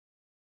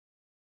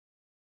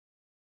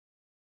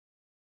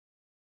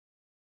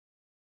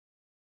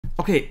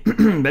Okay,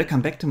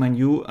 welcome back to my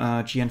new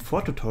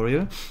Geant4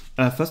 tutorial.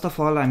 First of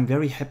all, I'm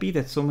very happy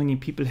that so many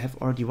people have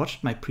already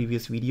watched my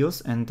previous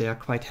videos and they are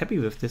quite happy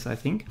with this, I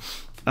think.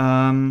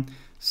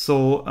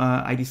 So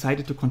I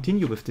decided to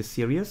continue with this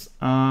series,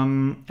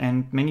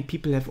 and many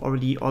people have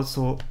already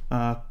also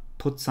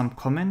put some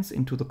comments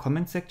into the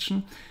comment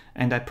section,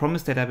 and I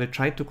promise that I will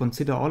try to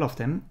consider all of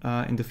them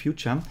in the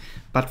future.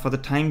 But for the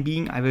time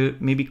being, I will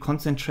maybe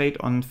concentrate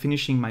on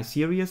finishing my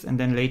series, and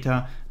then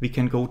later we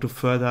can go to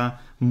further,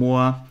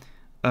 more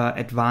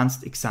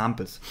advanced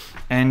examples.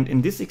 And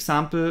in this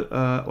example,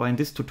 or in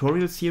this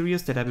tutorial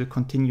series that I will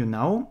continue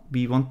now,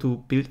 we want to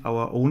build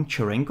our own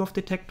Cherenkov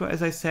detector,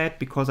 as I said,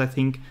 because I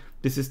think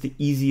this is the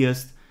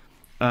easiest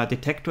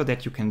detector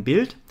that you can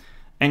build.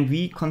 And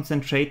we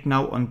concentrate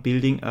now on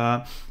building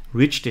a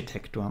ridge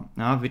detector,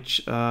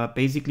 which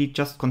basically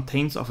just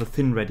contains of a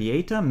thin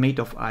radiator made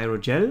of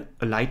aerogel,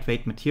 a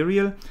lightweight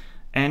material,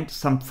 and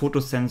some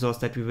photosensors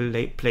that we will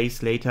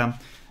place later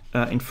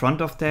in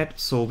front of that,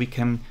 so we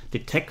can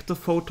detect the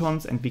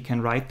photons and we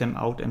can write them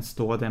out and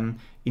store them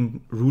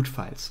in root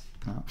files.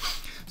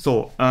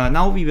 So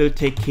now we will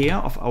take care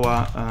of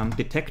our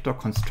detector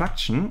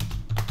construction,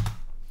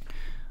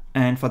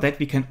 and for that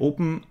we can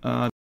open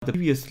the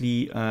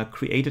previously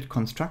created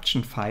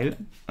construction file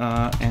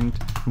and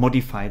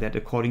modify that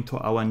according to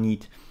our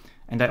need.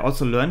 And I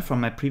also learned from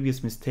my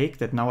previous mistake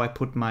that now I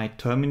put my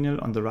terminal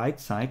on the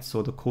right side,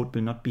 so the code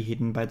will not be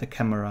hidden by the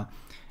camera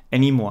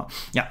anymore.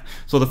 Yeah,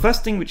 so the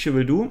first thing which you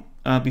will do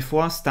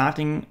before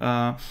starting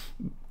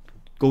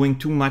going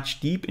too much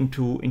deep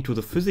into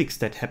the physics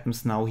that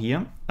happens now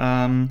here,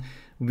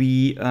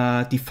 we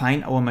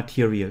define our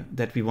material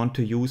that we want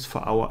to use for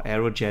our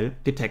aerogel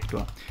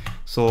detector.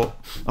 So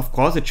of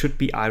course it should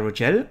be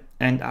aerogel,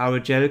 and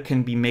aerogel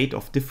can be made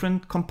of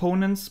different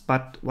components,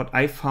 but what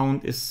I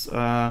found is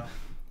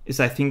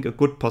I think a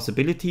good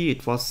possibility.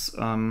 It was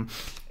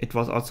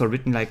also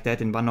written like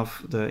that in one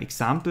of the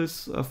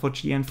examples for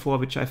Geant4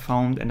 which I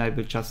found, and I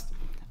will just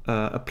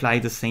apply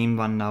the same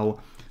one now.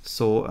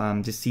 So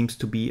this seems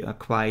to be a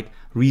quite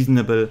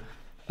reasonable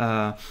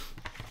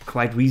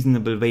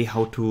way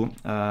how to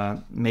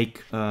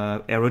make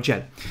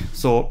aerogel.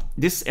 So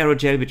this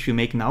aerogel which we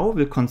make now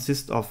will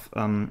consist of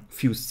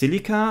fused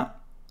silica,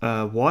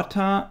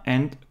 water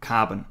and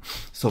carbon.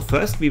 So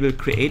first we will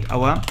create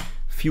our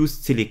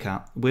fused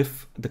silica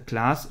with the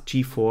class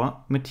G4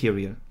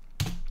 material,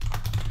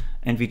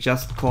 and we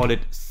just call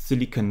it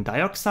silicon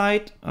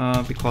dioxide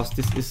because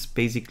this is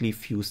basically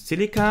fused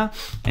silica.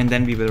 And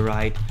then we will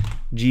write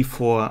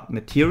G4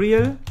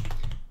 material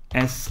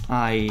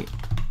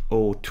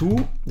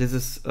SiO2. This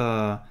is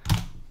so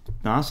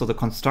the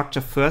constructor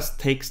first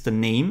takes the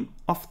name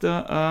of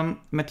the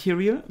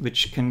material,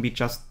 which can be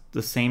just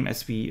the same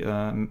as we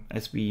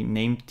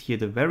named here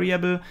the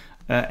variable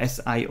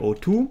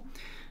SiO2.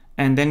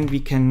 And then we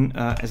can,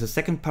 as a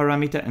second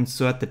parameter,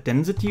 insert the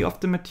density of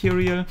the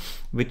material,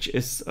 which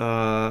is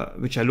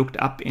which I looked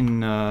up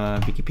in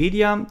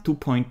Wikipedia,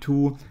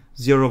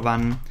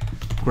 2.201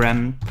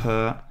 gram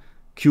per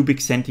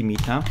cubic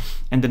centimeter.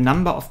 And the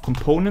number of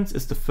components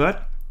is the third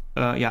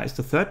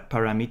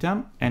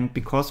parameter. And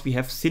because we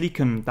have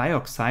silicon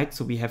dioxide,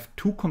 so we have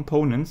two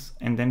components,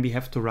 and then we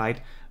have to write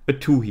a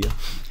 2 here.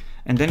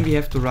 And then we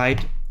have to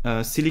write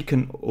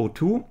silicon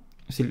O2,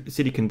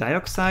 silicon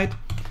dioxide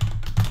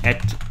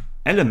at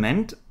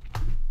element,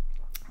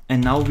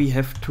 and now we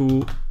have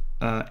to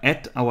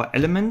add our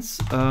elements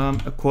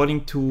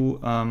according to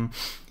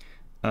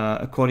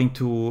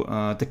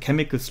the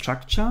chemical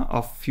structure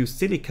of fused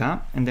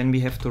silica, and then we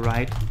have to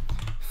write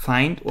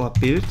find or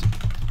build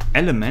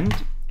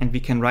element, and we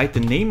can write the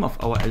name of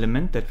our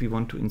element that we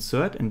want to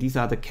insert, and these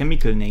are the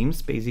chemical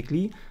names,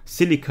 basically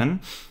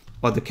silicon,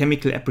 or the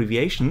chemical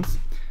abbreviations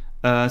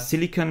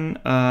silicon,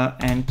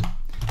 and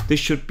this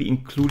should be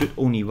included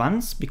only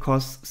once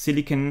because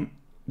silicon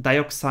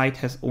dioxide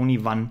has only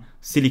one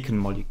silicon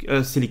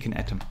molecule, silicon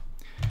atom.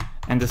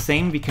 And the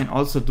same we can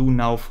also do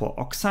now for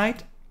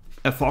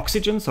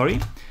oxygen, sorry.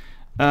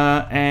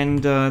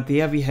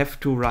 There we have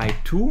to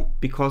write 2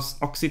 because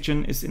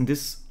oxygen is in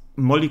this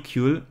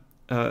molecule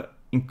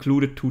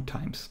included 2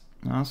 times.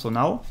 So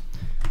now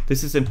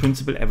this is in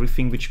principle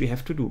everything which we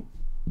have to do.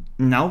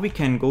 Now we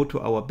can go to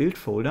our build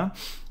folder,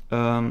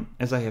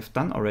 as I have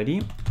done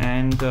already,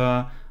 and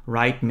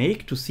write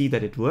make to see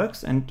that it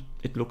works, and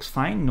it looks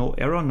fine, no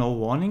error, no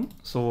warning.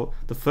 So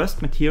the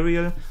first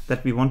material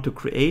that we want to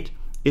create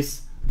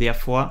is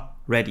therefore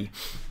ready.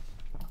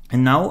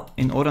 And now,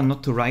 in order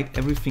not to write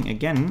everything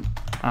again,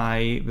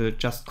 I will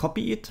just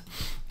copy it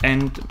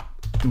and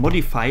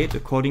modify it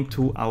according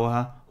to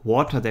our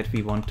water that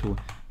we want to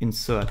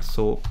insert.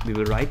 So we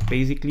will write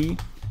basically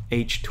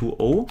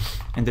H2O,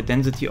 and the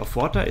density of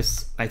water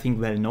is, I think,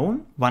 well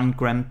known, 1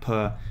 gram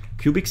per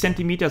cubic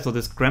centimeter. So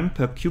this gram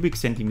per cubic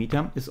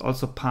centimeter is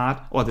also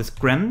part, or this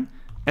gram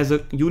as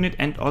a unit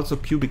and also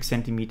cubic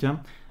centimeter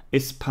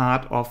is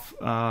part of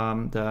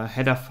the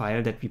header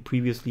file that we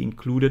previously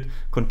included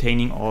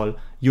containing all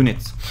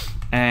units.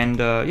 And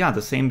yeah,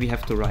 the same we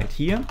have to write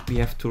here. We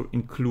have to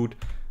include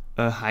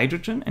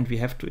hydrogen and we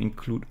have to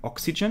include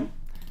oxygen.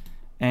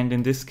 and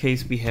in this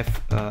case we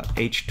have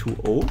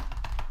H2O.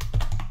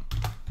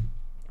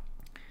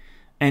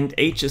 And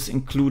H is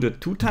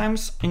included 2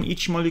 times in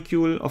each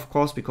molecule, of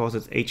course, because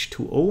it's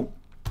H2O,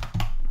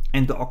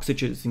 and the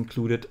oxygen is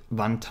included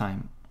 1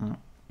 time.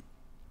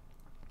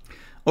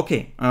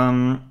 Okay,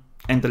 and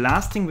the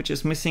last thing which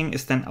is missing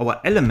is then our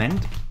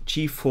element,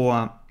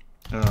 G4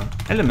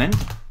 element,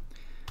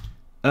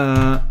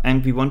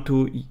 and we want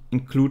to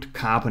include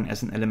carbon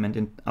as an element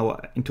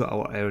into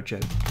our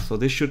aerogel. So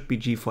this should be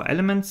G4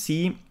 element,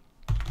 C,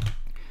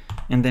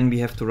 and then we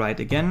have to write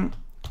again,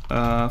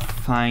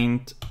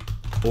 find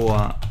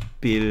or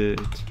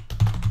build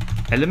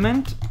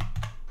element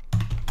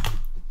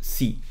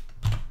C.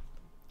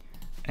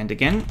 And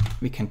again,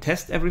 we can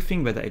test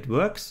everything, whether it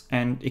works,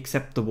 and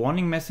accept the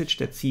warning message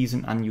that C is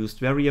an unused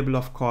variable,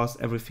 of course,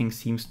 everything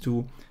seems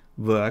to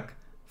work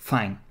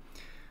fine.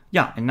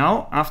 Yeah, and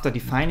now after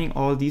defining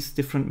all these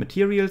different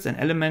materials and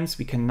elements,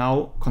 we can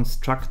now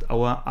construct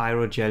our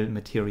aerogel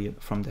material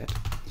from that.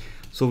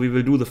 So we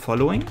will do the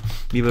following.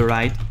 We will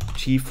write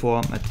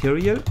G4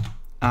 material,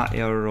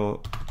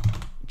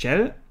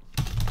 Aerogel,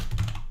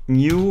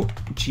 new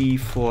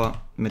G4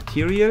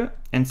 material,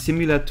 and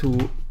similar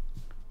to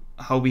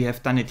how we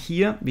have done it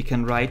here, we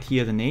can write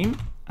here the name,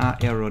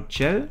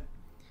 Aerogel,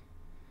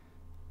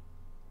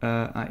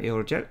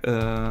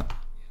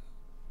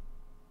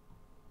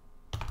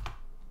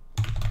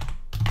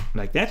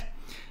 like that.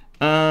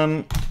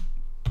 And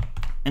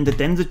the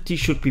density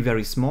should be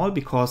very small,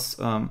 because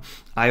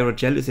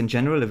aerogel is in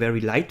general a very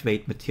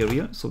lightweight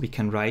material. So we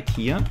can write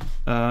here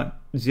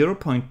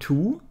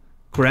 0.2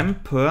 gram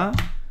per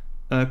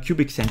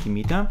cubic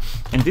centimeter.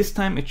 And this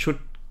time it should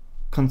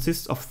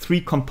consist of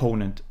 3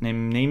 components,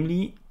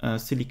 namely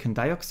silicon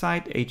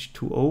dioxide,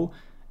 H2O,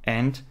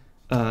 and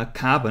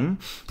carbon.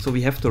 So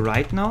we have to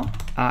write now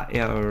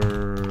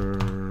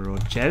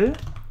aerogel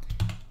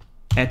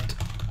at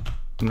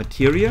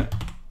material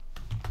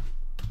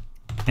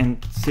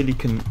and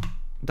silicon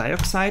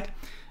dioxide.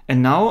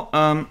 And now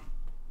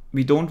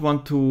we don't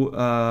want to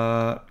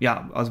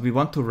as we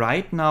want to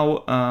write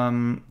now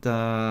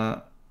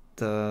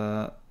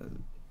the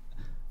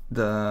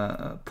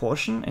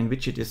portion in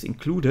which it is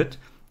included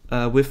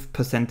with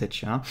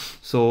percentage.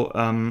 So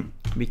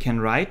we can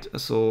write,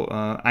 so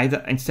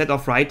either instead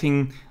of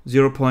writing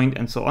 0 point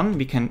and so on,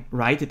 we can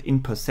write it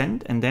in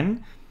percent and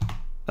then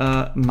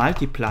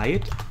multiply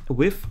it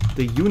with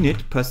the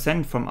unit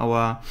percent from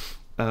our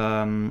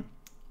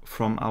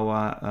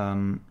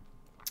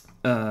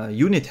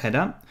unit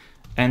header,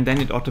 and then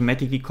it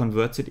automatically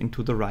converts it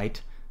into the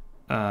right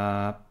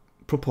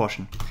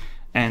proportion.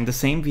 And the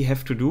same we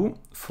have to do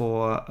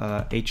for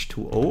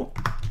H2O,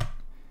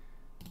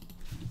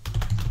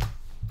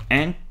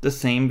 and the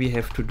same we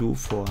have to do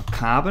for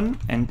carbon,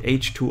 and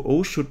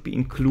H2O should be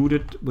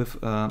included with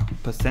a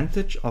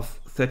percentage of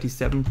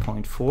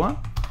 37.4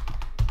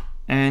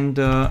 and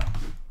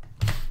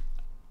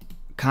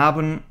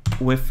carbon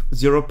with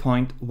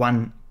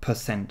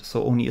 0.1%,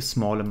 so only a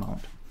small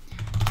amount.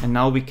 And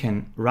now we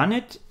can run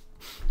it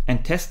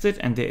and test it,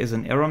 and there is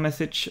an error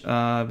message,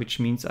 which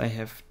means I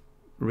have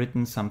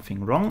written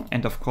something wrong.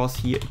 And of course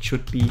here it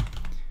should be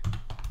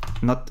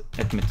not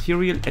at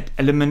material, at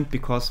element,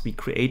 because we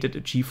created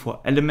a G4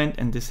 element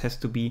and this has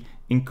to be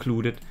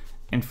included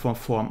in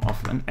form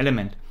of an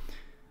element.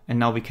 And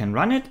now we can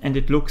run it, and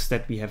it looks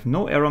that we have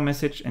no error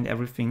message and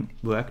everything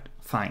worked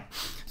fine.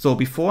 So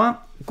before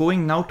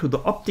going now to the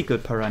optical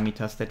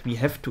parameters that we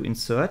have to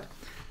insert,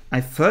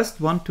 I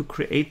first want to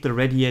create the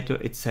radiator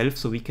itself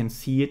so we can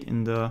see it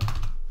in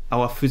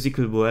our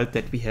physical world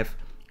that we have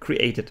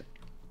created.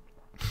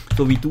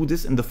 So we do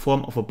this in the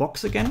form of a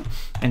box again,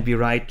 and we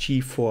write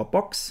G4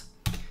 box,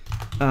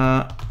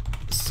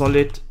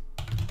 solid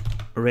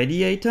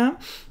radiator,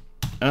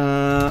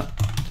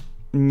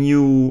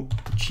 new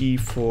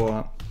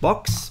G4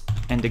 box,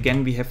 and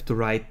again we have to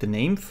write the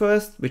name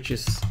first, which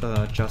is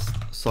just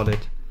solid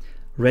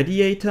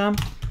radiator,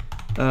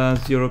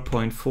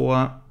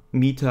 0.4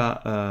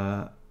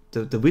 meter,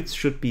 the width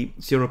should be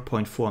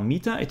 0.4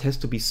 meter. It has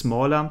to be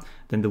smaller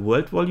than the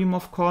world volume,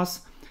 of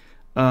course.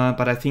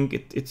 But I think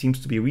it seems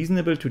to be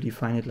reasonable to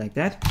define it like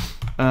that.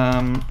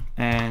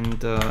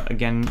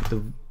 Again,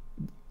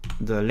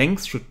 the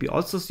length should be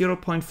also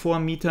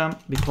 0.4 meter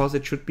because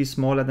it should be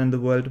smaller than the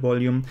world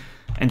volume.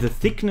 And the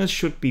thickness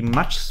should be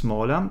much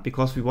smaller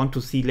because we want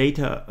to see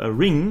later a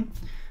ring.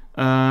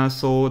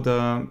 So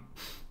the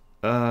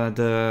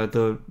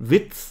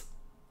width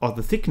or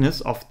the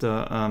thickness of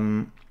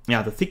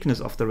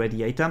the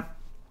radiator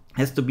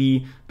has to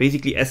be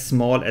basically as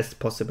small as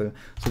possible.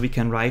 So we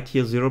can write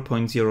here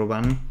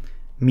 0.01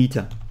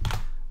 meter.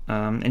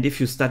 And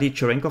if you study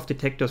Cherenkov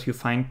detectors, you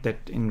find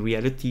that in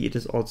reality it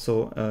is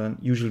also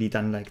usually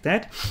done like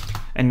that.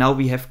 And now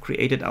we have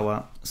created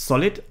our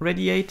solid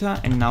radiator,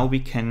 and now we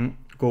can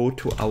go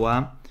to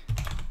our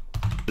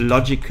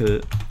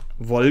logical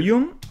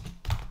volume,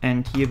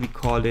 and here we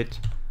call it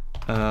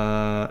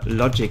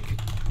logic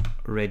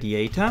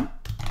radiator.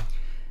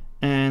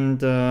 And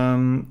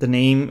the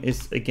name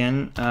is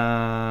again,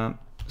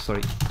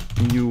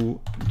 new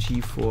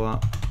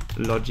G4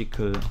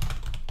 logical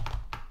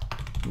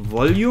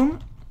volume,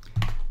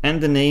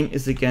 and the name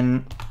is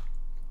again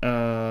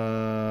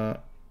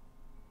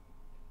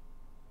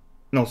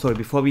no, sorry,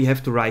 before we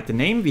have to write the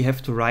name, we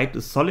have to write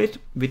the solid,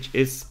 which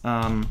is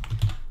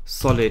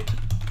solid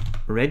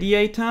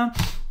radiator.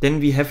 Then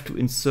we have to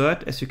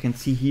insert, as you can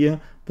see here,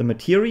 the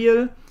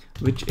material,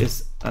 which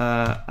is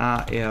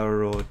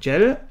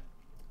Aerogel.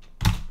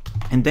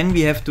 And then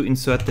we have to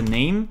insert the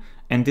name,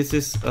 and this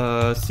is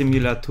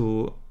similar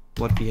to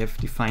what we have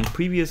defined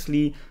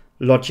previously,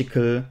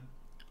 logical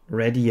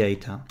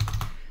radiator.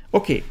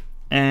 Okay,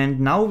 and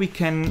now we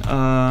can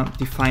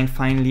define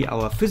finally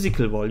our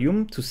physical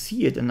volume to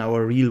see it in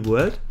our real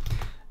world.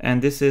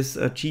 And this is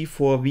a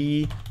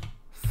G4V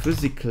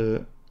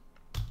physical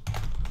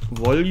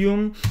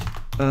volume,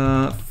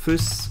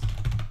 phys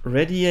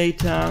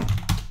radiator,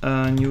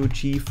 new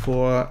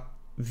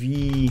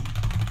G4V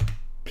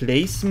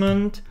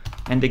placement.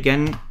 And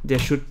again, there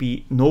should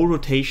be no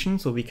rotation,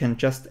 so we can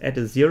just add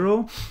a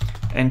 0.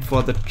 And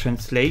for the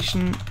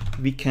translation,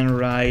 we can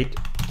write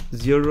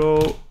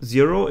 0,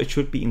 0. It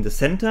should be in the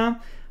center,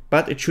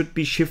 but it should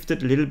be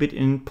shifted a little bit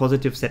in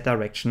positive z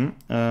direction.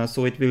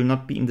 So it will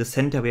not be in the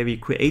center where we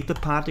create the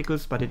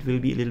particles, but it will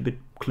be a little bit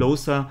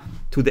closer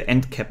to the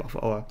end cap of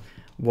our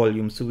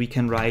volume. So we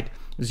can write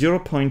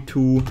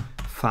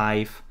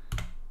 0.25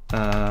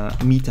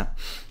 meter.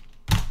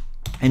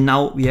 And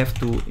now we have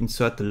to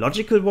insert the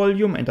logical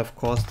volume, and of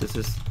course this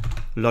is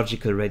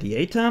logical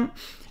radiator.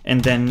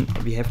 And then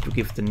we have to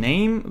give the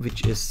name,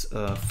 which is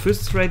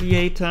phys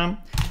radiator.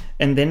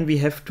 And then we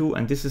have to,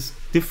 and this is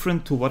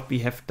different to what we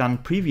have done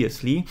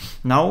previously.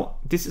 Now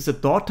this is a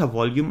daughter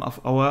volume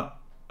of our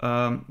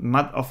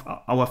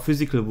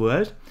physical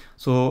world.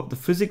 So the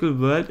physical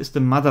world is the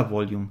mother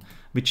volume,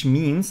 which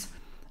means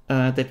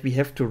that we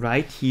have to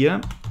write here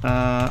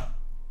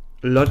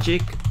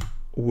logic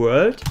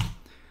world.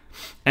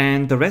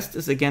 And the rest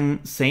is again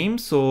same,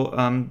 so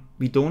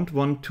we don't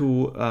want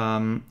to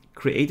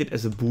create it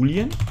as a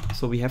boolean,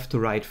 so we have to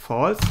write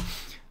false.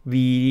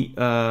 We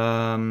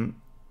want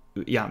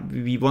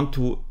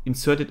to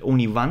insert it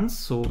only once,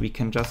 so we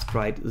can just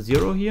write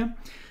 0 here.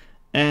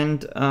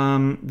 And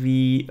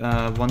we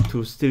want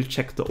to still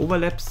check the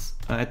overlaps.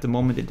 At the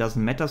moment it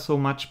doesn't matter so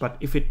much, but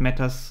if it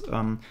matters,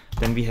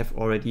 then we have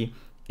already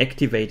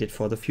activated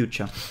for the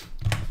future.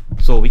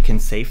 So we can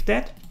save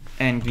that,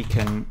 and we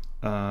can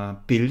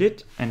build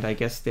it, and I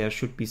guess there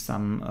should be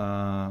some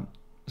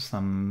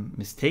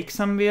mistake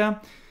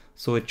somewhere.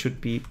 So it should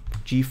be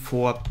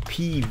G4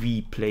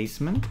 PV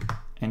placement,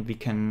 and we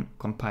can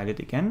compile it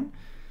again.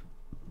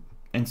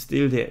 And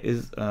still there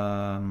is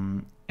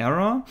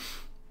error,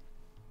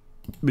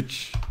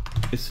 which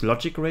is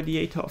logic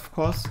radiator, of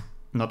course,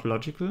 not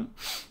logical.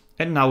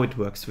 And now it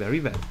works very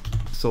well.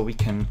 So we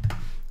can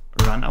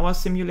run our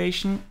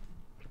simulation,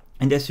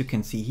 and as you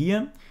can see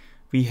here,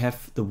 we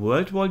have the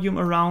world volume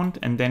around,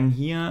 and then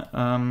here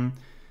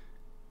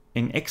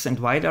in X and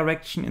Y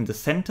direction in the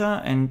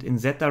center, and in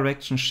Z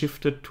direction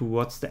shifted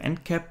towards the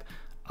end cap,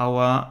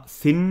 our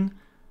thin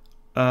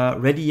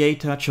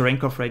radiator,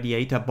 Cherenkov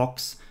radiator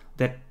box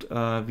that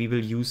we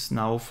will use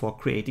now for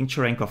creating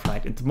Cherenkov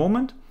light. At the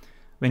moment,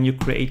 when you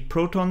create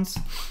protons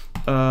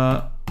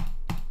and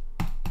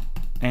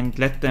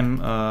let them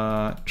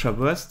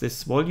traverse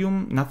this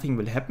volume, nothing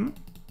will happen.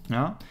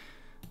 Yeah.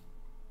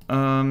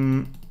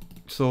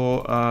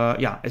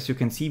 As you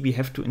can see, we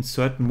have to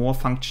insert more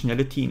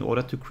functionality in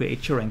order to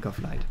create Cherenkov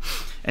light.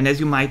 And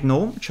as you might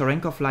know,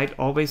 Cherenkov light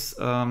always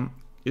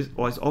is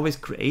always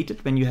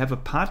created when you have a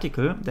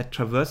particle that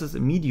traverses a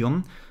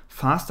medium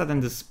faster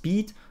than the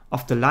speed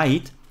of the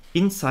light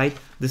inside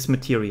this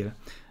material.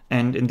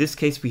 And in this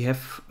case, we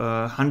have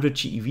 100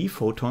 GeV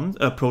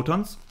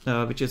protons,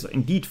 which is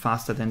indeed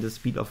faster than the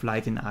speed of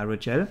light in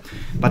aerogel.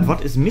 But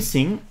what is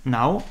missing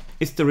now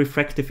is the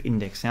refractive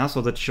index. Yeah?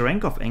 So the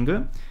Cherenkov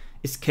angle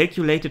is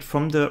calculated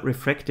from the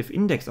refractive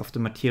index of the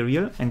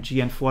material, and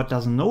Geant4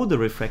 doesn't know the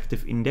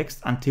refractive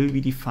index until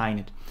we define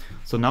it.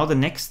 So now the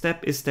next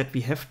step is that we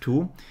have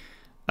to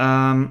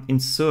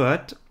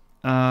insert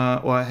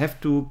or have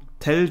to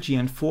tell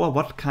Geant4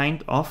 what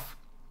kind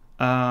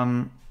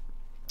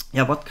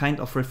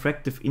of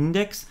refractive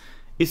index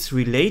is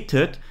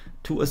related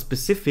to a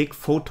specific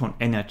photon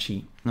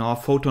energy or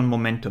photon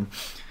momentum.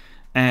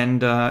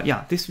 And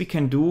this we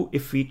can do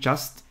if we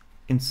just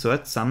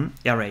insert some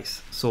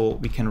arrays. So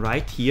we can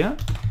write here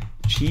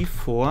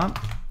G4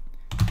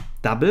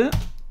 double,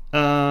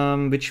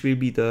 which will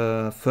be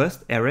the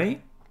first array.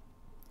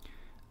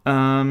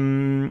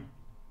 And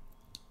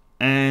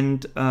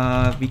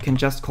we can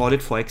just call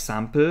it, for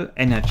example,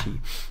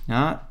 energy.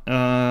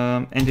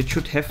 And it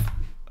should have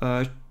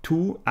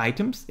 2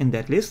 items in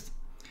that list.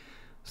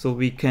 So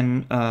we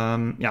can,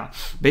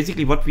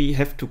 basically what we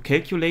have to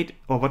calculate,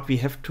 or what we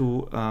have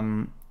to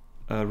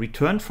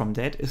return from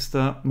that, is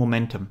the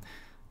momentum.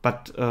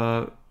 But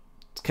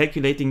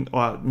calculating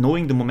or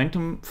knowing the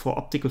momentum for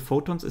optical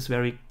photons is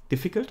very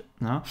difficult.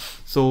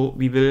 So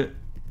we will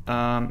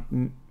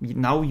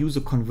now use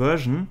a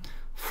conversion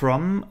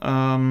from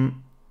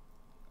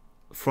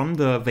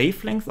the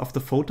wavelength of the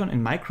photon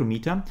in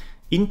micrometer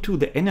into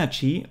the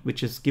energy,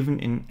 which is given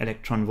in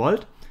electron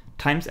volt,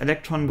 times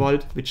electron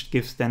volt, which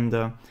gives then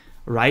the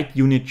right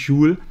unit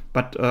joule.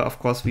 But of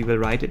course, we will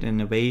write it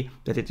in a way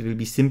that it will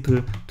be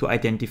simple to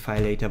identify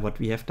later what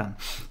we have done.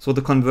 So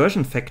the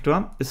conversion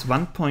factor is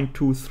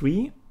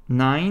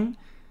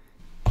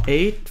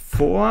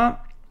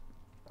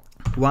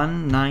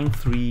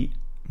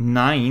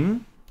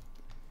 1.239841939.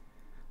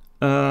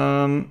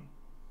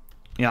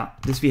 Yeah,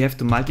 this we have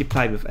to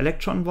multiply with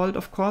electron volt,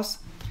 of course,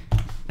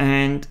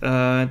 and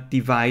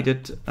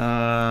divided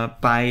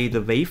by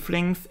the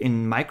wavelength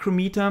in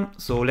micrometer.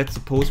 So let's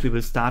suppose we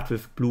will start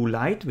with blue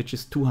light, which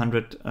is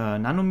 200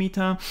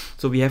 nanometer.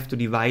 So we have to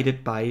divide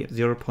it by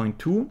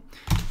 0.2.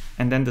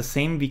 And then the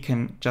same we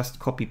can just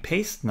copy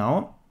paste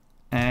now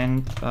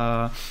and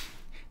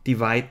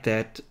divide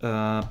that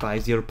by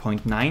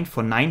 0.9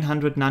 for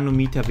 900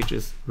 nanometer, which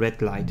is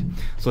red light.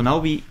 So now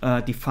we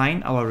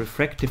define our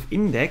refractive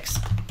index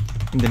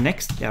in the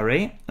next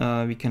array.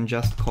 We can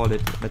just call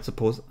it, let's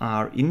suppose,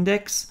 R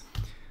index,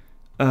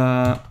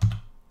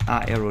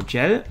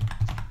 Aerogel,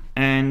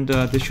 and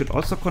this should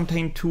also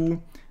contain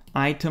 2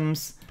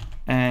 items,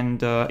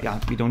 and yeah,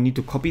 we don't need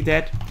to copy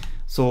that.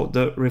 So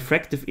the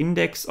refractive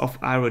index of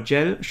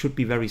Aerogel should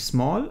be very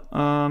small.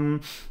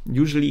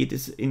 Usually it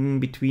is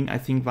in between, I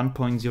think,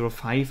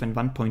 1.05 and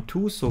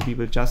 1.2, so we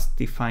will just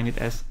define it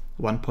as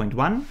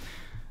 1.1.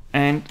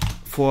 And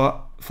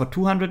for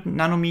 200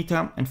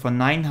 nanometer and for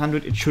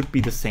 900 it should be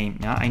the same.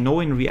 Yeah, I know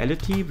in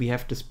reality we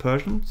have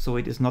dispersion, so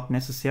it is not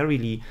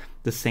necessarily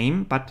the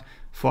same, but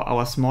for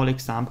our small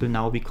example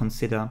now we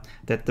consider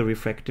that the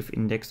refractive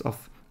index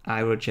of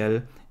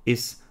Aerogel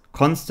is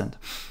constant.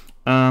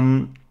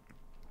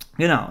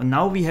 You know,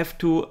 now we have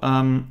to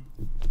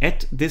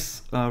add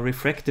this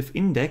refractive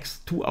index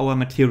to our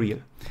material,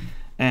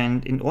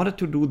 and in order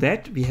to do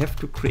that we have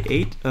to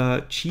create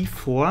a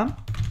G4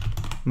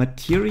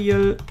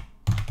 material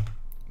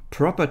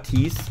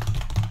properties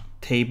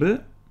table,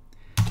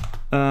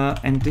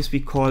 and this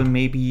we call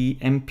maybe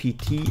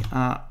MPT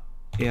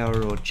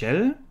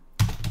Aerogel,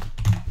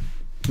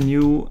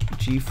 new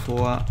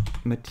G4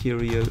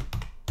 material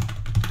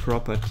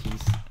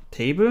properties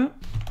table.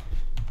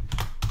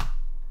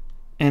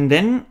 And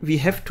then we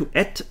have to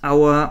add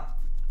our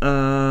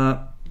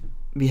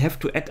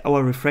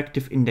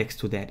refractive index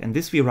to that, and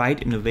this we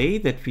write in a way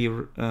that we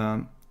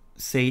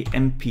say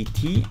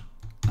MPT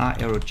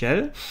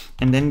Aerogel,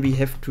 and then we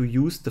have to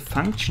use the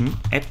function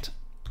add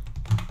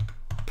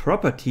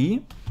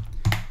property,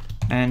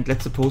 and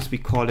let's suppose we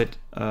call it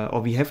or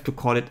we have to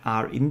call it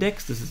R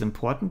index. This is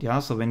important, yeah.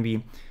 So when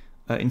we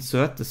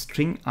insert the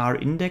string R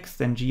index,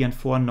 then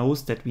Geant4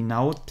 knows that we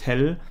now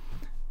tell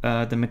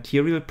the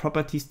material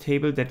properties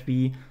table that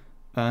we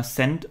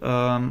send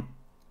that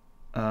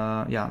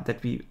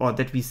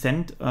we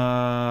send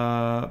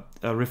a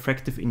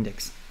refractive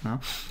index.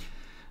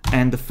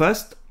 And the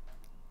first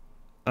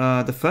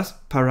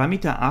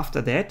parameter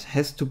after that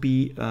has to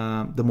be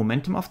the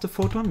momentum of the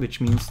photon,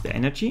 which means the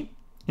energy.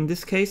 In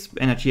this case,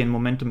 energy and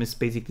momentum is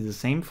basically the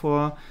same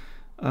for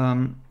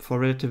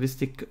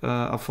relativistic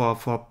for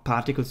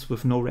particles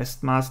with no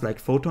rest mass like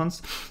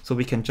photons. So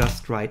we can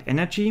just write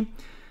energy,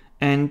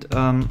 and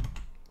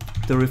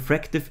the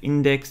refractive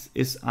index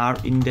is R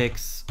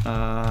index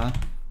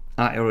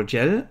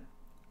Aerogel,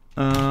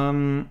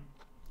 and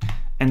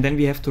then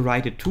we have to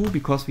write it 2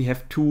 because we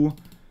have two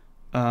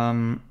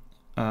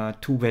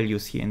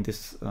values here in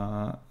this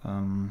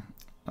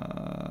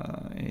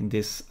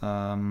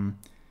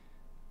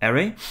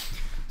array.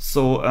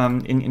 So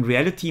in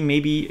reality,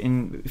 maybe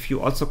if you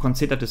also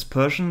consider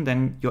dispersion,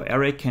 then your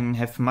array can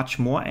have much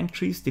more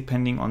entries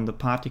depending on the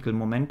particle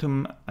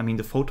momentum, I mean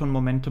the photon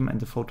momentum and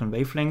the photon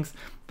wavelength.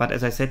 But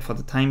as I said, for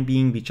the time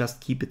being, we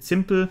just keep it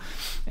simple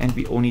and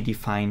we only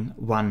define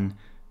one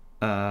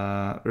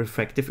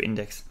refractive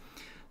index.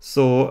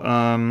 So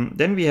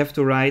then we have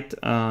to write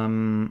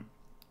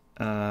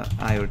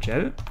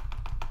Aerogel,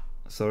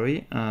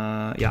 sorry,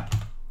 yeah,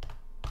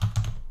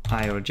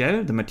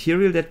 Aerogel, the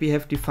material that we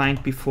have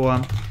defined before,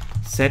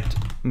 set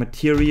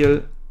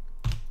material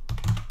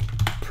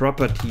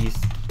properties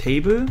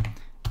table,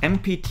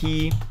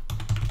 MPT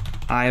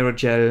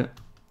Aerogel,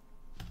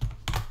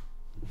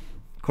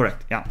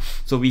 correct, yeah.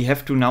 So we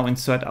have to now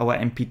insert our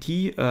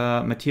MPT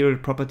material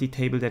property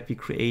table that we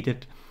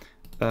created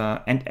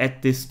and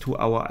add this to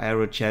our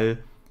Aerogel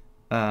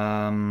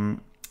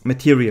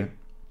material.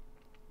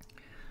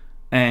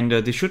 And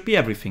this should be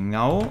everything.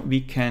 Now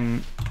we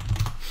can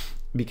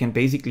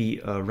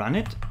basically run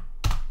it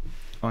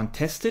and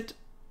test it.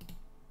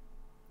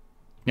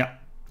 Yeah,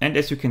 and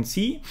as you can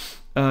see,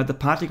 the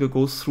particle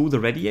goes through the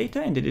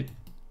radiator and it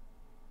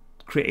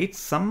creates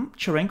some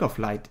Cherenkov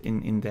light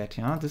in that.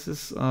 Yeah, this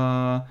is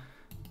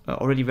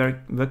already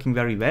working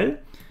very well.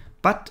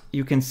 But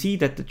you can see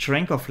that the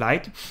Cherenkov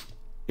light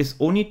is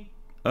only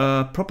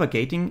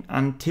propagating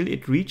until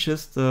it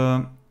reaches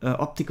the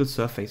optical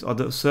surface, or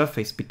the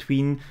surface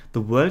between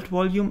the world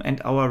volume and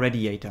our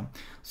radiator.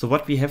 So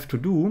what we have to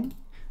do,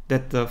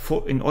 that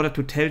in order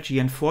to tell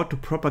Geant4 to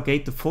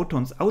propagate the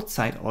photons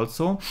outside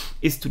also,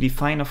 is to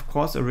define, of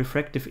course, a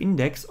refractive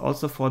index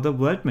also for the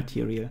world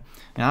material.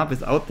 Yeah,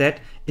 without that,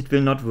 it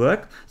will not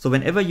work. So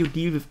whenever you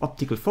deal with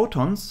optical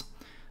photons,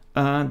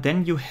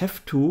 then you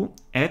have to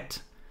add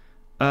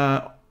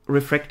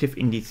refractive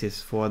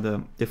indices for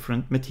the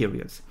different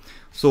materials.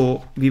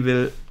 So we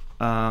will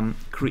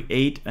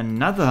create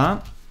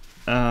another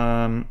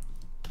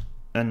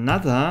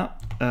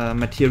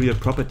material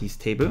properties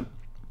table.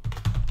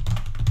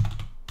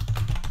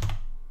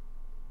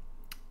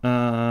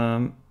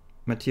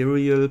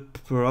 Material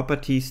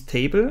properties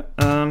table,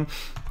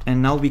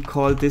 and now we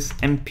call this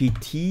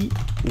MPT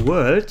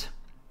world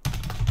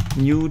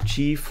new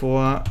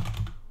G4.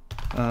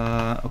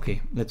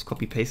 Okay, let's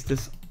copy paste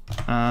this,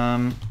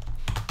 and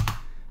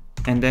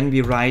then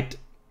we write,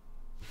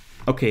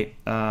 okay,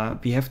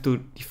 we have to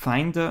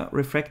define the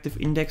refractive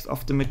index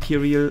of the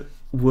material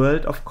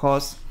world, of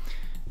course,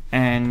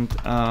 and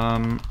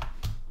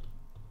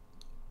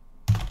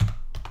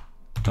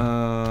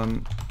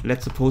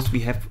let's suppose we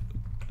have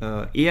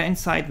air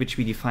inside, which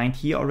we defined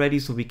here already,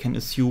 so we can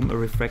assume a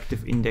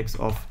refractive index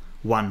of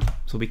 1.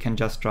 So we can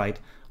just write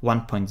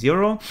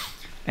 1.0,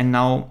 and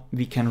now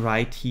we can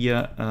write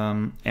here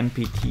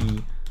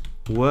MPT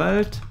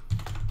world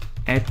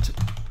at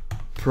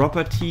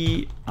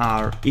property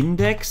R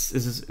index.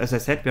 This is, as I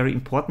said, very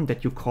important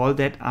that you call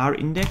that R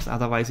index,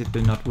 otherwise it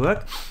will not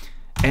work.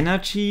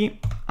 Energy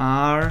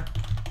R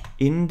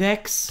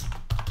index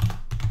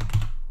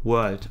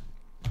world.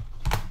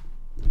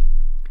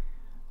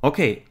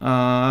 Okay,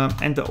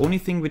 and the only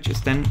thing which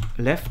is then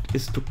left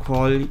is to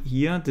call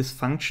here this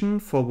function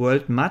for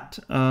world mat,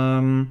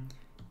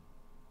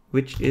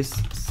 which is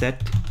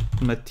set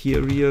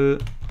material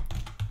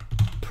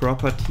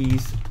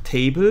properties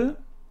table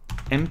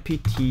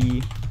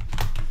MPT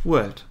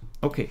world.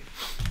 Okay,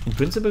 in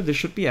principle this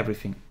should be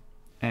everything.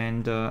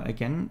 And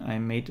again, I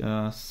made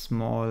a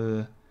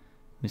small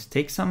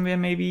mistake somewhere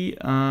maybe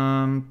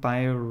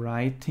by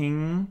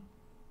writing.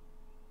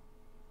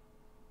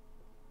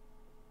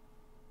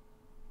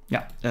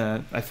 Yeah,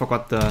 I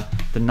forgot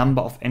the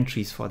number of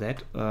entries for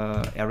that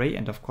array,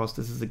 and of course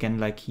this is again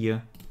like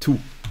here 2.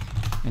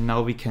 And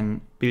now we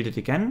can build it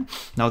again.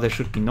 Now there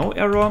should be no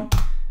error,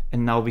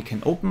 and now we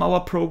can open our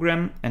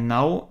program, and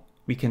now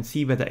we can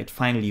see whether it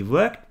finally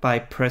worked by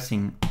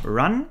pressing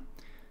run.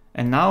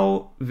 And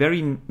now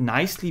very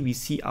nicely we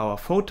see our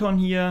photon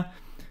here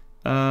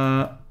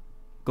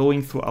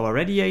going through our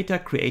radiator,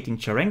 creating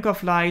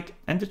Cherenkov light,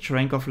 and the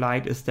Cherenkov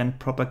light is then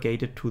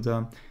propagated to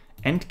the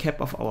end cap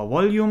of our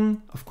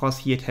volume. Of course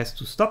here it has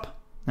to stop,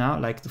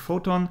 like the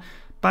photon,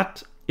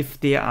 but if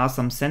there are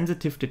some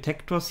sensitive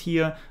detectors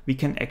here, we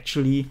can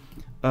actually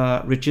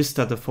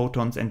register the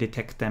photons and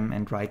detect them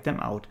and write them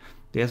out.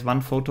 There's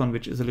one photon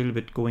which is a little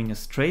bit going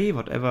astray.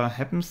 Whatever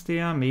happens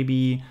there,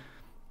 maybe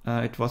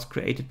it was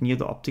created near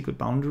the optical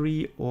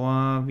boundary,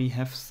 or we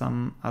have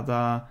some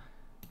other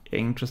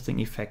interesting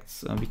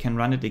effects. We can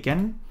run it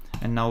again,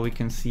 and now we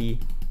can see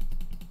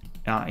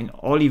in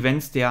all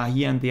events there are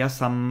here and there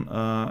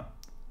some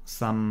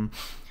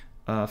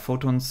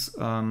photons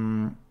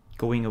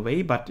going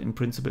away, but in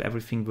principle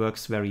everything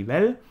works very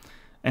well,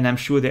 and I'm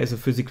sure there is a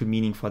physical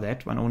meaning for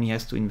that. One only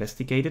has to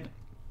investigate it.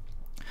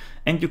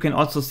 And you can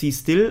also see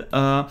still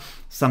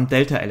some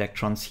delta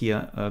electrons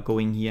here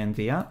going here and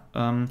there.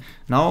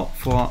 Now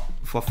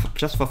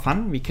just for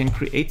fun, we can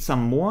create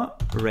some more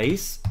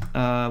rays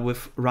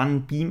with run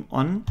beam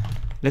on,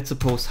 let's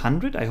suppose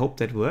 100. I hope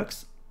that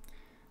works.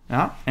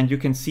 Yeah, and you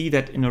can see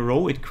that in a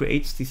row it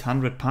creates these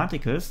 100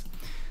 particles.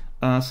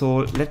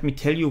 So let me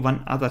tell you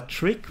one other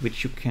trick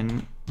which you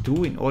can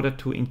do in order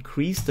to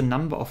increase the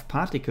number of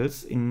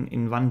particles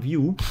in one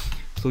view.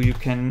 So you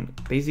can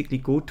basically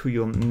go to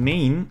your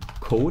main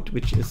code,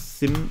 which is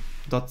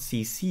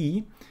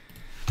sim.cc,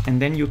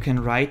 and then you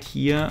can write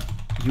here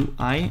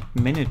UI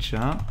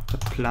manager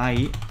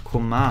apply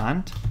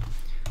command,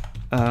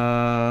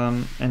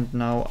 and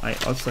now I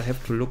also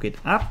have to look it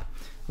up,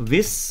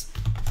 with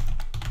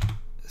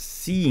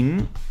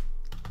scene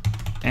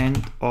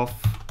end of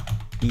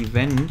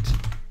event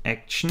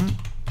action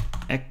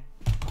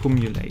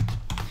accumulate.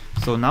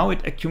 So now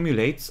it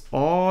accumulates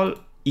all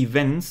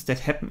events that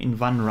happen in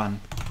one run,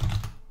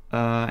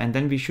 and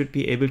then we should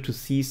be able to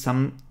see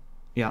some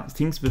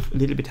things with a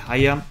little bit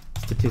higher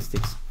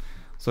statistics.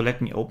 So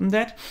let me open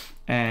that,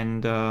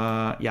 and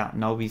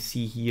now we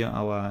see here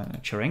our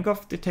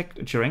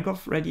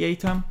Cherenkov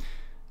radiator,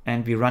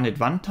 and we run it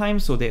one time,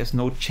 so there is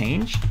no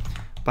change.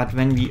 But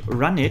when we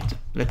run it,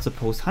 let's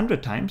suppose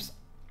 100 times,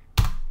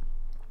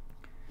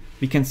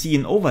 we can see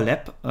an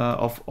overlap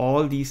of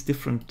all these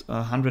different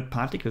 100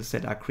 particles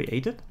that are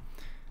created.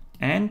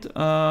 And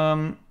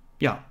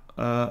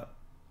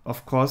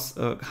of course,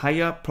 a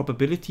higher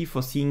probability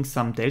for seeing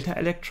some delta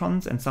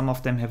electrons, and some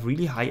of them have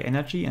really high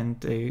energy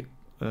and they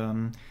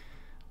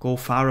go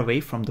far away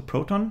from the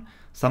proton.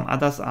 Some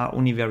others are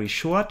only very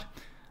short.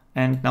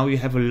 And now you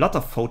have a lot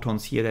of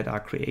photons here that are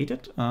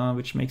created,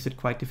 which makes it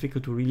quite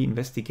difficult to really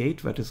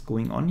investigate what is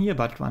going on here,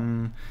 but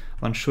one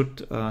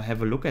should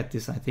have a look at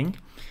this, I think.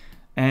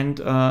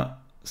 and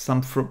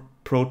some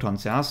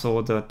protons. Yeah,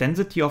 so the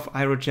density of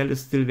aerogel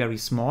is still very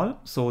small,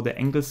 so the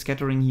angle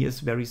scattering here is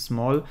very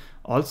small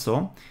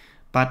also.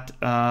 But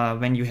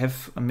when you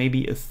have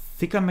maybe a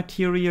thicker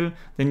material,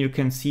 then you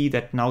can see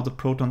that now the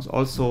protons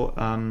also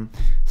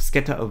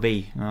scatter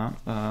away,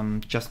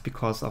 just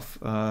because of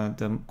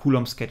the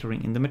Coulomb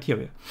scattering in the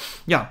material.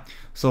 Yeah,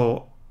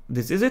 so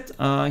this is it.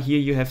 Here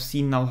you have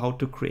seen now how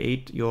to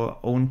create your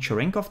own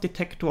Cherenkov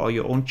detector or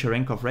your own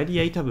Cherenkov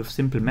radiator with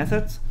simple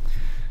methods.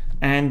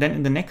 And then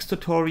in the next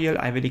tutorial,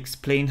 I will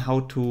explain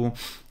how to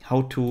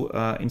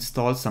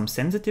install some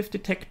sensitive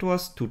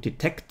detectors to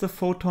detect the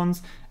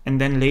photons,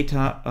 and then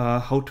later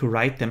how to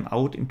write them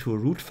out into a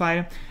root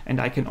file.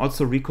 And I can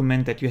also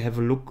recommend that you have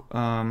a look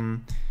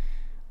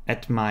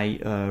at my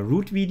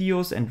root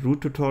videos and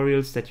root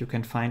tutorials that you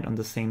can find on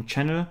the same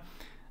channel.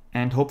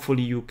 And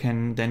hopefully you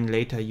can then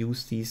later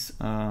use these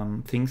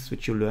things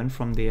which you learn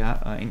from there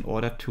in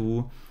order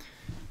to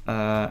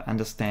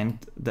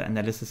understand the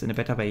analysis in a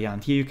better way. Yeah,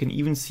 and here you can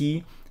even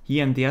see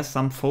here and there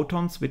some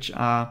photons which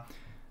are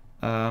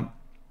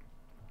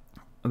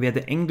where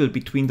the angle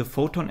between the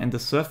photon and the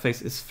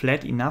surface is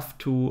flat enough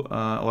to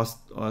or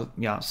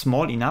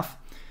small enough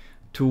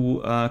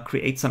to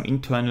create some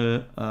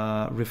internal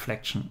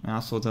reflection.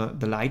 So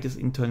the light is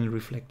internally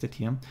reflected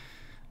here,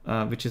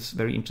 which is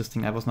very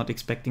interesting. I was not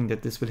expecting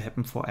that this will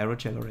happen for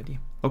aerogel already.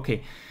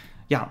 Okay.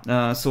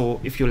 Yeah, so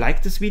if you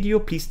like this video,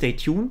 please stay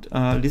tuned.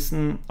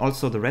 Listen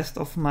also the rest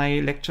of my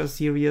lecture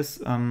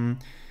series.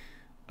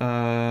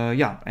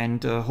 Yeah,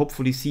 and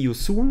hopefully see you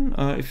soon.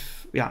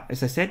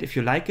 As I said, if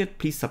you like it,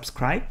 please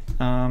subscribe.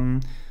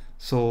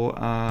 So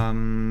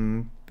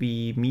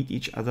we meet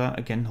each other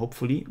again,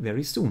 hopefully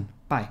very soon.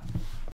 Bye.